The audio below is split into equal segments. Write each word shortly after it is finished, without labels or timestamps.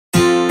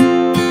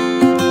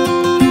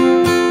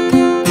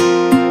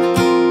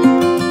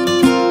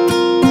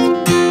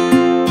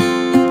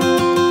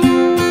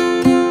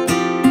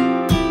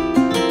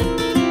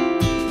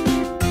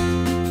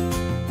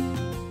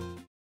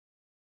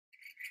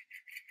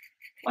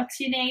What's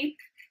your name?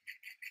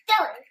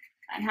 Dylan.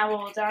 And how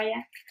old are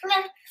you? I'm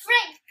 3.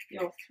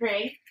 You're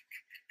 3.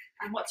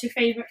 And what's your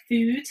favourite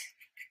food?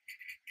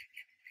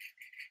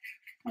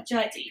 What do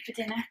you like to eat for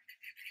dinner?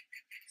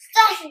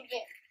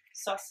 Sausages.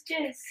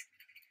 Sausages.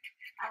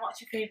 And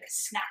what's your favourite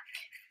snack?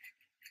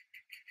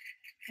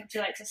 What do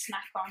you like to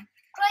snack on?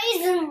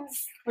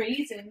 Raisins.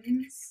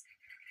 Raisins.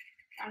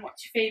 And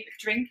what's your favourite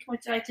drink?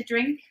 What do you like to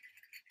drink?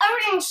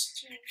 Orange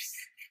juice.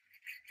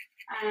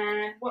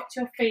 And what's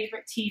your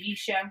favourite TV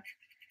show?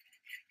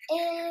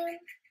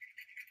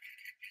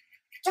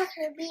 Jack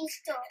and the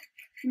Beanstalk.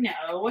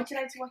 No, what do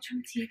you like to watch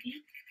on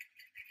TV?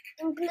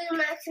 And Blue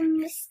Mountain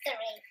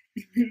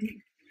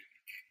Mystery.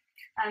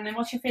 And then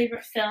what's your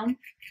favourite film?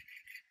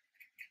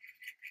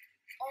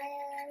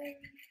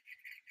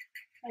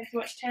 Like to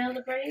watch Tale of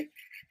the Brave?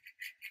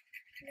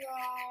 No,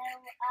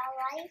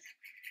 I like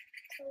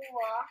to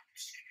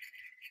watch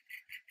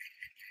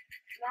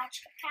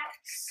Magic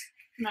House.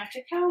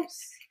 Magic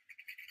House.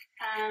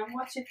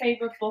 What's your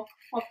favourite book?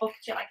 What book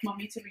do you like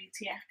Mummy to read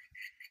to you?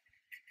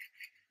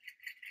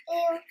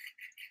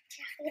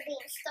 Jack and the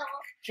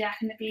Beanstalk. Jack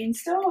and the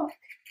Beanstalk.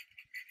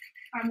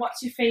 And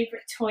what's your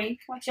favourite toy?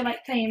 What do you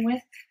like playing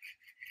with?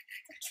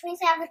 The twins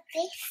have a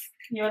disc.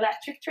 Your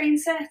electric train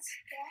set?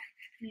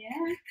 Yeah.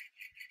 Yeah.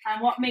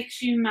 And what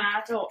makes you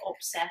mad or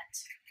upset?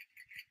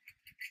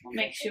 What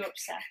makes you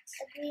upset?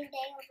 The Green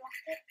Day or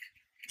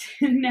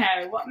Black.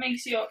 No, what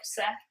makes you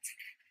upset?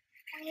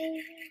 I don't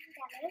know.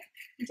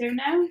 You don't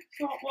know?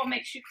 So what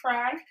makes you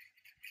cry?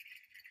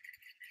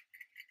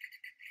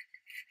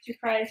 Do you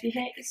cry if you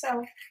hurt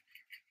yourself?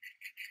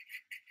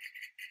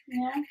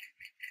 Yeah.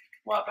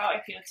 What about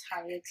if you're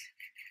tired?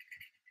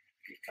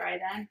 You cry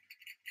then?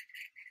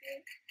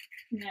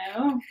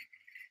 No.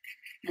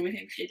 Mummy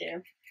thinks you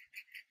do.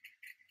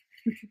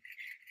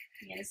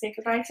 You're going to say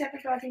goodbye to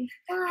everybody?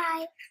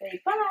 Bye.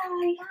 Say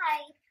bye.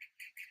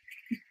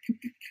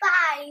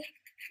 Bye.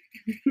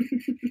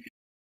 Bye.